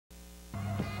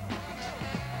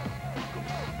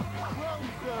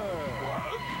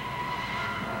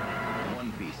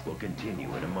will continue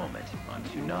in a moment on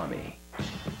Toonami.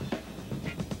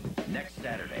 Next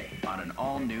Saturday on an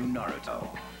all-new Naruto,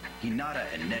 Hinata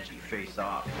and Neji face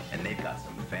off, and they've got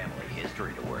some family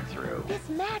history to work through. This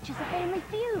match is a family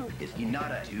feud. Is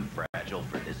Hinata too fragile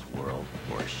for this world,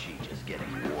 or is she just getting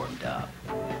warmed up?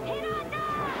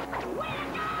 Hinata! Way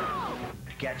to go!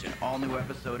 Catch an all-new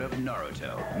episode of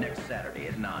Naruto next Saturday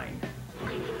at 9. I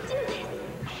can do this!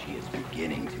 She is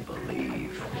beginning to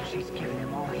believe. She's giving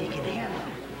him all he can handle.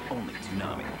 Only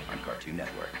Toonami on Cartoon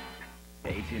Network.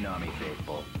 Hey Toonami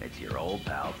faithful, it's your old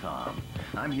pal Tom.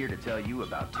 I'm here to tell you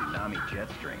about Toonami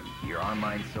Jetstream, your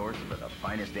online source for the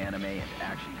finest anime and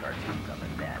action cartoons on the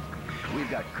net. We've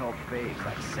got cult faves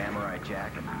like Samurai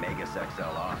Jack and Megas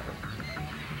XLR.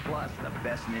 Plus, the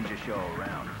best ninja show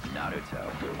around,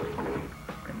 Naruto.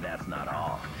 And that's not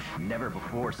all.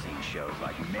 Never-before-seen shows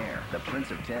like Mare, The Prince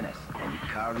of Tennis, and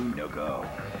Hikaru no Go.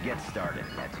 Get started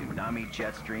at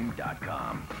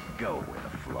ToonamiJetstream.com. Go with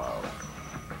the flow.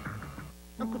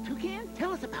 Uncle Toucan,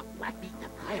 tell us about Laffy the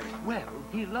pirate. Well,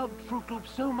 he loved Froot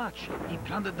Loops so much, he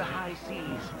plundered the high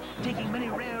seas, taking many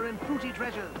rare and fruity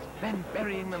treasures, then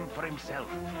burying them for himself.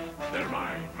 They're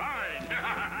mine!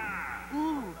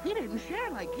 Ooh, he didn't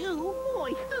share like you.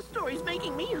 Boy, the story's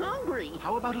making me hungry.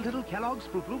 How about a little Kellogg's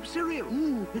Froot Loop cereal?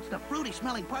 It's the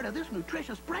fruity-smelling part of this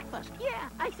nutritious breakfast. Yeah,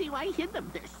 I see why he hid them.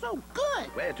 They're so good.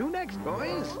 Where to next,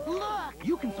 boys? Look!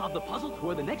 You can solve the puzzle to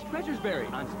where the next treasure's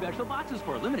buried on special boxes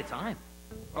for a limited time.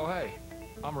 Oh, hey,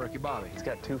 I'm Ricky Bobby. He's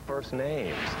got 2 first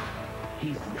names.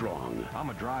 He's strong. I'm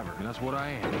a driver, and that's what I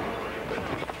am.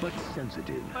 But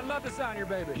sensitive. I'd love to sign your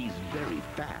baby. He's very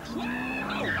fast.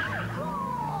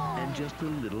 And just a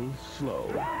little slow.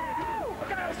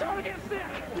 Guys, I'm gonna get sick.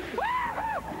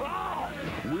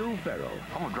 Will Ferrell.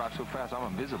 I'm gonna drive so fast I'm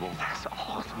invisible. That's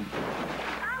awesome.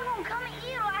 I'm gonna come at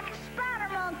you like a spider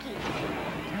monkey.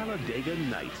 Talladega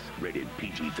Nights, rated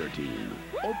PG-13.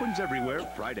 Opens everywhere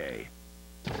Friday.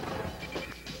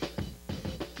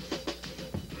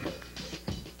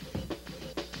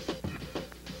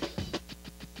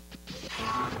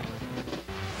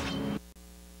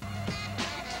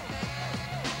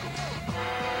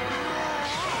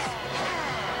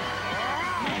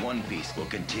 One Piece will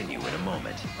continue in a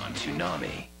moment on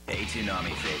Toonami. Hey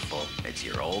Toonami faithful, it's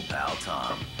your old pal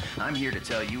Tom. I'm here to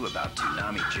tell you about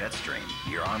Toonami Jetstream,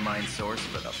 your online source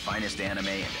for the finest anime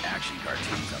and action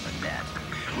cartoons on the net.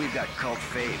 We've got cult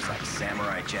faves like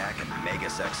Samurai Jack and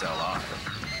Megas XLR.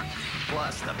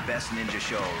 Plus, the best ninja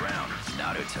show around,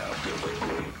 Naruto.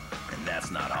 And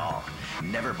that's not all.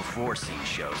 Never-before-seen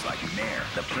shows like Mare,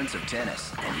 The Prince of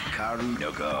Tennis, and Hikaru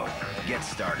no Go. Get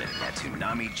started at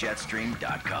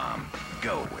ToonamiJetstream.com.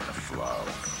 Go with the flow.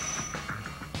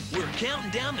 We're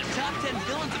counting down the top 10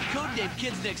 villains of Code Name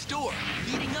Kids Next Door,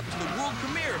 leading up to the world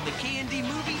premiere of the K&D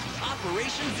movie,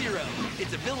 Operation Zero.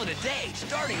 It's a villain a day,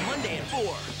 starting Monday at 4.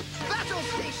 Battle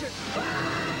Station!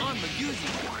 On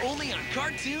Magoozy, only on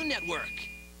Cartoon Network.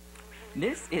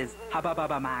 This is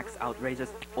Hubba Max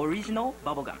Outrageous Original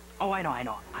Bubblegum. Oh, I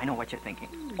know what you're thinking.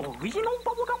 Original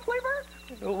bubblegum flavor?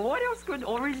 What else could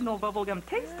original bubblegum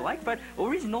taste like but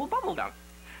original bubblegum?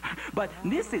 But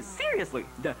this is seriously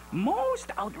the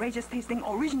most outrageous tasting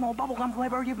original bubblegum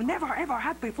flavor you've never ever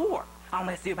had before.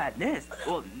 Unless you've had this,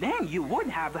 well, then you would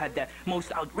have had the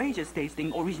most outrageous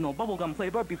tasting original bubblegum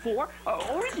flavor before,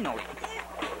 originally.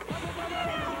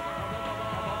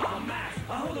 Max,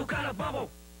 a whole kind of bubble.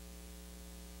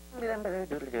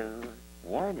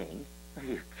 Warning? Are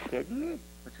you kidding me?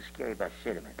 What's so scary about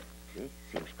cinnamon? See?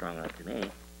 Seems strong enough to me.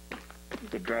 You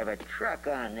could drive a truck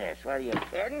on this. What, are you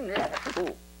kidding?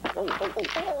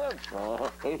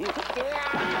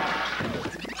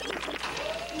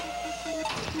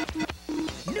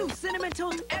 New Cinnamon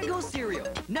Toast Eggo cereal.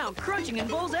 Now crunching in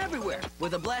bowls everywhere.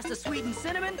 With a blast of sweetened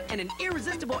cinnamon and an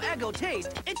irresistible Eggo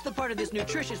taste, it's the part of this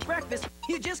nutritious breakfast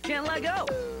you just can't let go. Let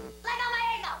go my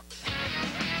Eggo!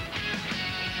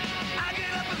 I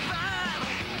get up at 5,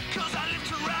 'cause I live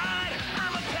to ride.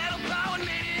 I'm a pedal power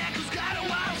maniac who's got a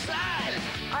wild side.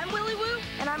 I'm Willy Woo,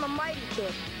 and I'm a mighty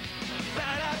kid.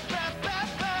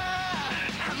 Ba-da-ba-ba-ba.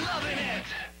 I'm loving it.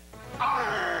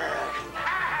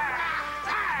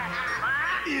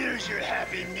 Here's your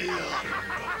happy meal.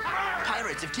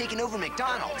 Pirates have taken over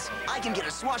McDonald's. I can get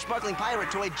a swashbuckling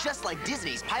pirate toy just like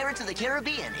Disney's Pirates of the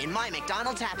Caribbean in my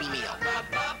McDonald's Happy Meal.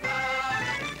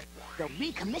 The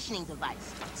recommissioning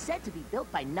device, said to be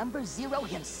built by Number Zero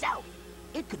himself.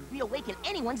 It could reawaken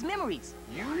anyone's memories.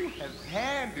 You have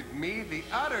handed me the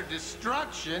utter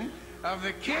destruction of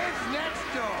the kids next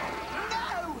door.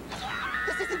 No!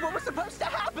 This isn't what was supposed to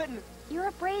happen! You're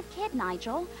a brave kid,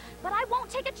 Nigel, but I won't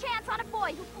take a chance on a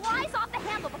boy who flies off the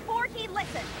handle before he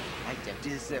listens. I don't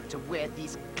deserve to wear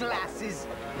these glasses.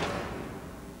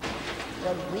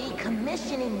 The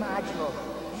recommissioning module.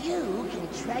 You can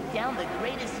track down the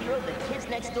greatest hero the kids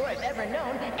next door have ever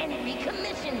known and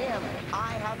recommission him.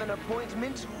 I have an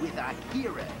appointment with a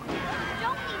hero.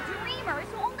 Don't be dreamers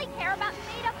who only care about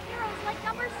made-up heroes like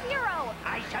Number Zero.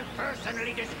 I shall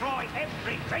personally destroy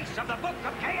every trace of the Book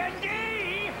of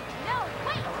K&D! No,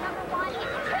 wait, Number One,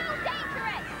 it's too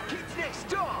dangerous! Kids next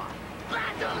door!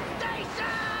 Battle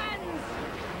stations!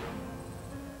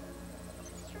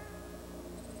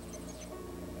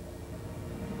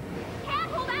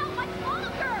 Can't hold out much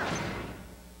longer!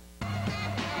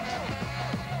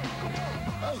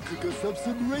 I'll cook us up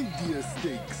some reindeer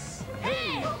steaks.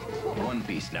 Hey! One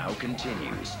Piece now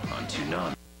continues on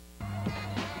Toonami.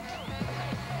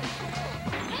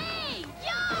 Hey,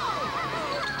 yo!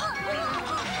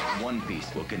 One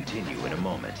Piece will continue in a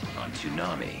moment on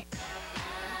Toonami.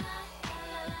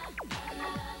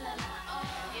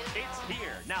 It's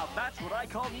here. Now that's what I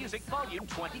call music volume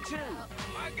 22.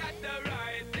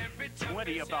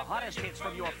 20 of the hottest hits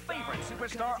from your favorite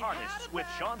superstar artists with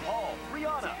Sean Paul,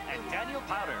 Rihanna, and Daniel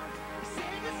Powder.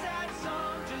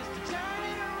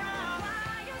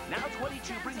 Now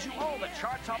 22 brings you all the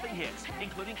chart-topping hits,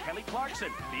 including Kelly Clarkson,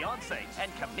 Beyonce,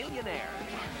 and Chameleonaire.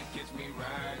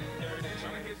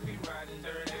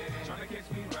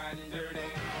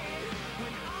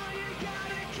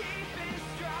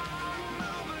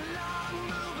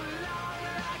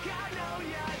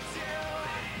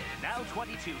 Now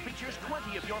 22 features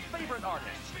 20 of your favorite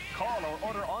artists. Call or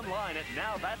order online at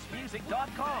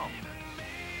nowthat'smusic.com.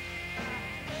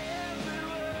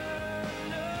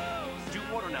 To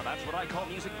order Now That's What I Call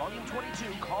Music Volume 22,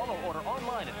 call or order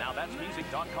online at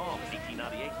nowthat'smusic.com.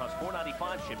 $18.98 plus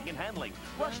 $4.95 shipping and handling.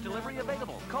 Rush delivery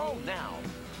available. Call now.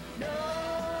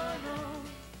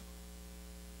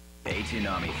 Hey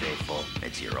Toonami faithful,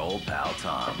 it's your old pal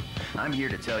Tom. I'm here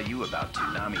to tell you about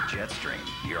Toonami Jetstream,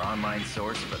 your online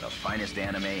source for the finest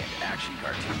anime and action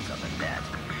cartoons on the net.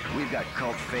 We've got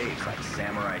cult faves like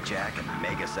Samurai Jack and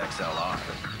Megas XLR.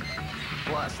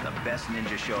 Plus, the best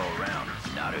ninja show around,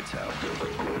 Naruto.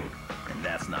 And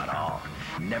that's not all.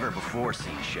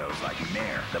 Never-before-seen shows like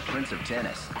Mare, The Prince of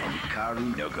Tennis, and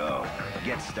Hikaru no Go.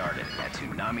 Get started at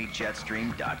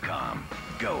ToonamiJetstream.com.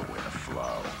 Go with the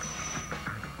flow.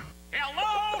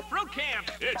 Hello, Fruit Camp!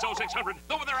 It's 0600.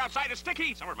 Over there outside is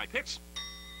sticky. So are my picks.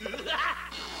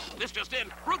 This just in.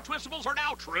 Fruit Twistables are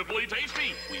now triply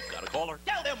tasty. We've got a caller.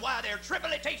 Tell them why they're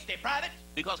triply tasty, Private.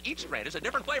 Because each strand is a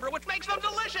different flavor, which makes them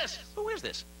delicious. Who is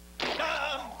this?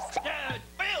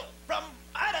 Phil from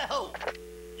Idaho.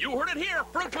 You heard it here.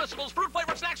 Fruit Twistables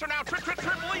fruit-flavored snacks are now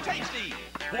triply tasty.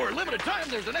 For a limited time,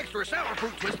 there's an extra sour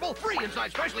Fruit Twistable free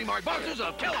inside specially marked boxes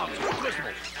of Kellogg's Fruit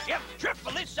Twistables. Yep,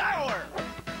 triply sour.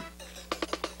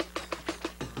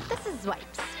 This is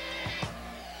Zwipes.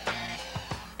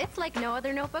 It's like no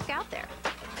other notebook out there.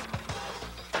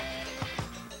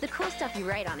 The cool stuff you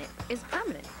write on it is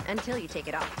permanent until you take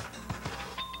it off.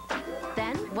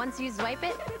 Then, once you swipe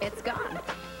it, it's gone.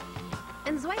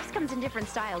 And Zwipes comes in different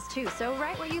styles too, so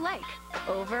write what you like,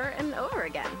 over and over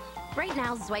again. Right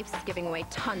now, Zwipes is giving away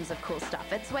tons of cool stuff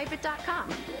at Zwipeit.com.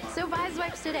 So buy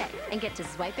Zwipes today and get to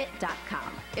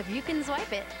Zwipeit.com. If you can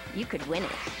swipe it, you could win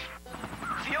it.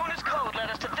 Fiona's code led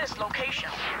us to this location.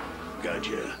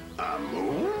 Gotcha. I'm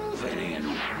moving in.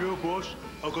 Yeah, boss.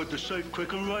 I got the safe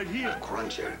quicker right here.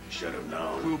 Cruncher. Should have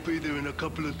known. We'll be there in a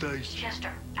couple of days.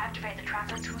 Chester, activate the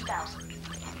tracker 2000.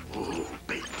 Ooh,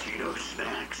 baked Cheeto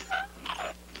snacks.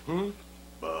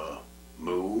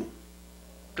 Moo.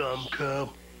 Dumb cow.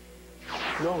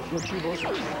 No, it's not you, boss.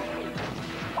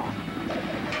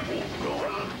 Go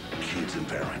on. Kids and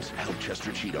parents, help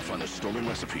Chester Cheetah find the stolen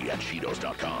recipe at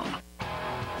Cheetos.com.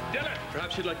 Dylan,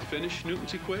 perhaps you'd like to finish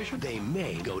Newton's equation? They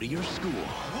may go to your school.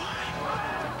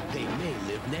 What? They may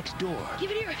live next door. Give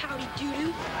it here, howdy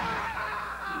doo-doo.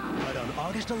 But on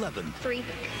August 11th, 3.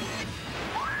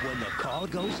 when the call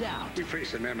goes out, We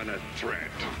face an imminent threat.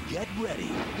 get ready.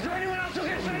 Is there anyone else who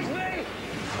can save me?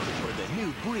 For the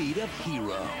new breed of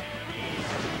hero.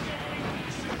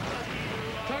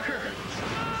 Tucker!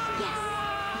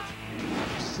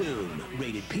 Soon,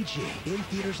 rated PG. In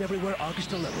theaters everywhere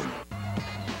August 11th.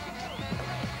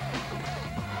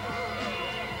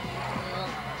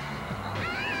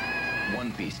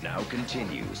 One Piece now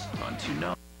continues on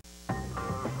Toonami.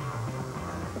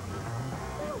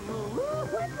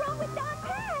 What's wrong with Don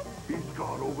Pat? He's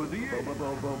gone over over the edge.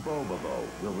 Bobo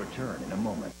will return in a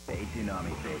moment. Hey,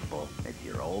 Toonami faithful, it's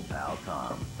your old pal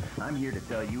Tom. I'm here to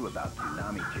tell you about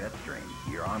Toonami Jetstream,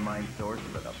 your online source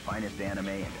for the finest anime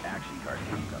and action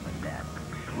cartoons on the net.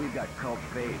 We've got cult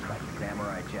faves like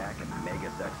Samurai Jack and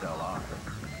Megas XL Office.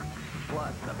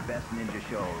 Plus, the best ninja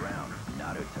show around,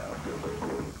 Naruto.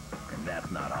 And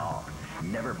that's not all.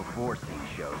 Never-before-seen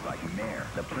shows like Mare,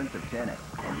 The Prince of Tennis,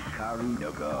 and Karu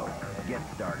no Go. Get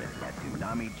started at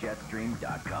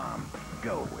ToonamiJetstream.com.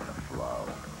 Go with the flow.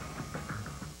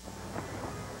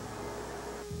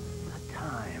 The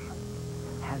time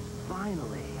has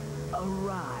finally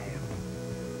arrived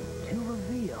to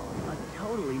reveal a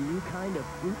totally new kind of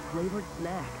fruit-flavored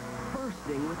snack,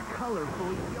 bursting with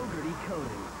colorful yogurty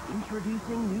coatings.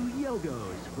 Introducing new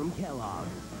Yogos from Kellogg's.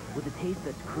 With a taste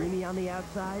that's creamy on the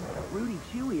outside, fruity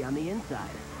chewy on the inside.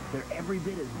 They're every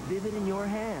bit as vivid in your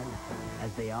hand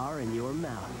as they are in your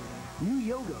mouth. New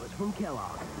Yogos from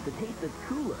Kellogg's. The taste that's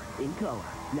cooler in color.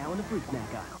 Now in the fruit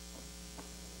snack aisle.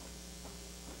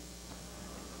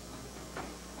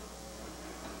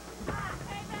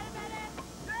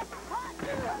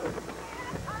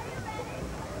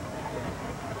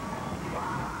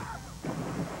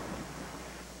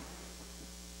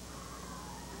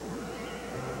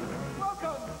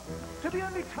 The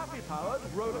only Taffy-powered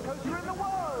roller coaster in the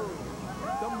world.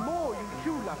 The more you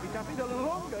chew Laffy Taffy, the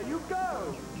longer you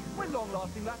go. With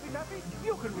long-lasting Laffy Taffy,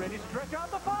 you can really stretch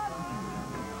out the fun.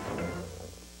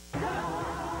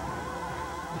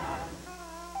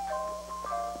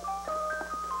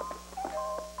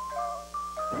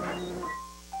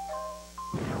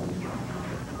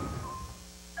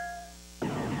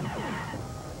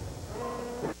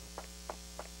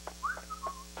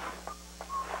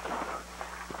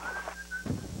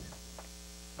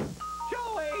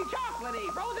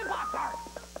 Frozen Pop-Tart!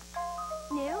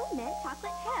 New mint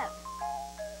chocolate chip.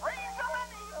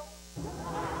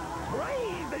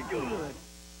 Crazy good!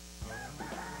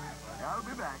 I'll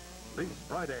be back. This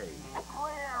Friday.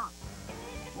 Where?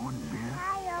 One minute.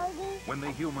 Hi, Yogi. When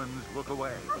the humans look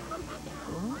away.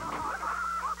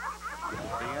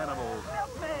 The animals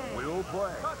will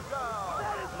play.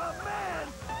 That is my man!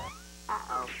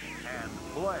 Uh-oh. And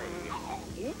play.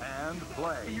 And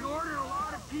play. You ordered a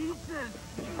lot of pizzas.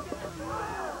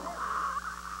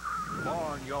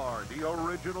 Barnyard, the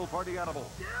original party animal.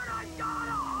 Dude, I got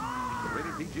him!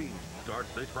 Rated PG.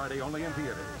 Starts this Friday only in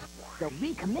theaters. The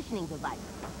recommissioning device,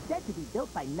 said to be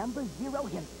built by Number Zero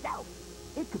himself.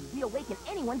 It could reawaken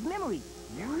anyone's memories.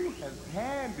 You have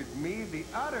handed me the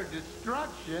utter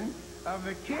destruction of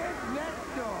the kids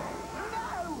next door.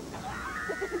 No!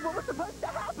 This is what was supposed to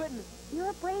happen! You're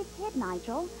a brave kid,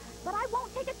 Nigel. But I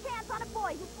won't take a chance on a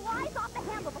boy who flies off the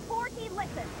handle before he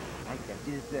listens. I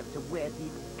deserve to wear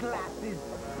these glasses.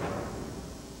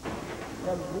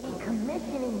 The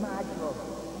recommissioning module.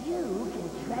 You can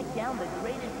track down the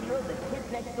greatest hero the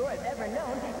kids next door have ever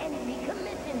known and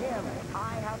recommission him.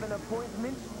 I have an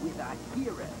appointment with a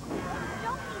hero.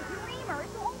 Don't be dreamers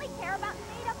who only care about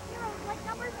made-up heroes like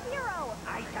Number Zero.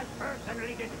 I shall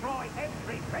personally destroy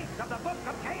every trace of the book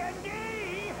of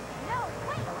K&D! No,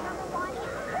 wait, Number One. It's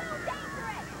too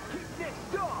dangerous! Kids next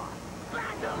door!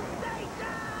 Battle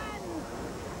Station!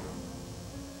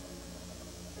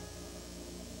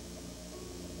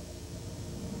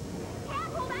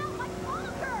 Can't hold out much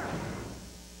longer!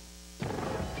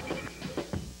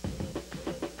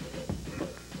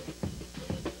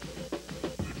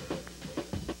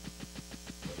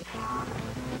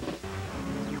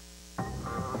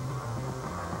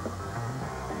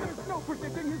 There's no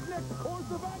predicting his next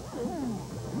course of action.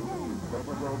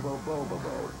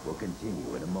 Bobo will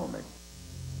continue in a moment.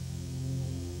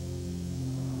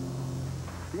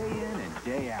 Day in and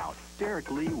day out, Derek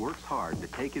Lee works hard to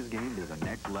take his game to the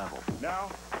next level. Now,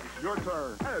 it's your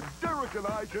turn. And Derek and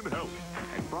I can help.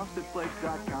 At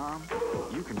FrostedFlakes.com,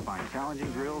 you can find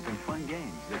challenging drills and fun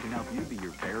games that can help you be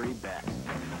your very best.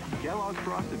 Kellogg's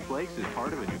Frosted Flakes is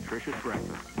part of a nutritious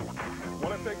breakfast.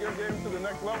 Want to take your game to the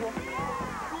next level?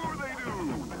 Sure they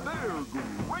do. They're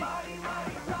great.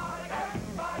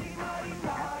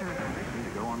 Ask their permission to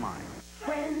go online.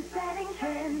 Trend setting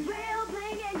trends, real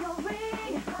bling in your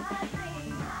ring.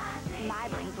 My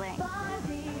bling bling.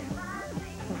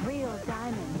 Real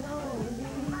diamond.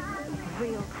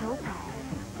 Real topaz.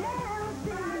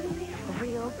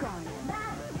 Real garnet.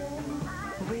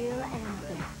 Real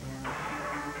amethyst.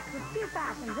 With 2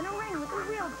 fashions and a ring with a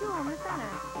real jewel in the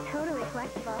center. Totally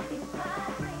collectible.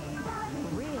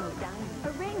 Real diamond. A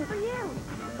ring for you.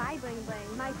 My bling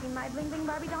bling. My bling bling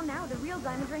Barbie doll now. The real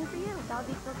diamond ring for you. I'll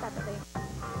be sold separately.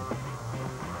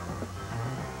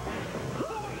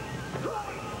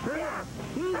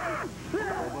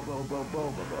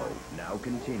 Now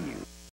continue.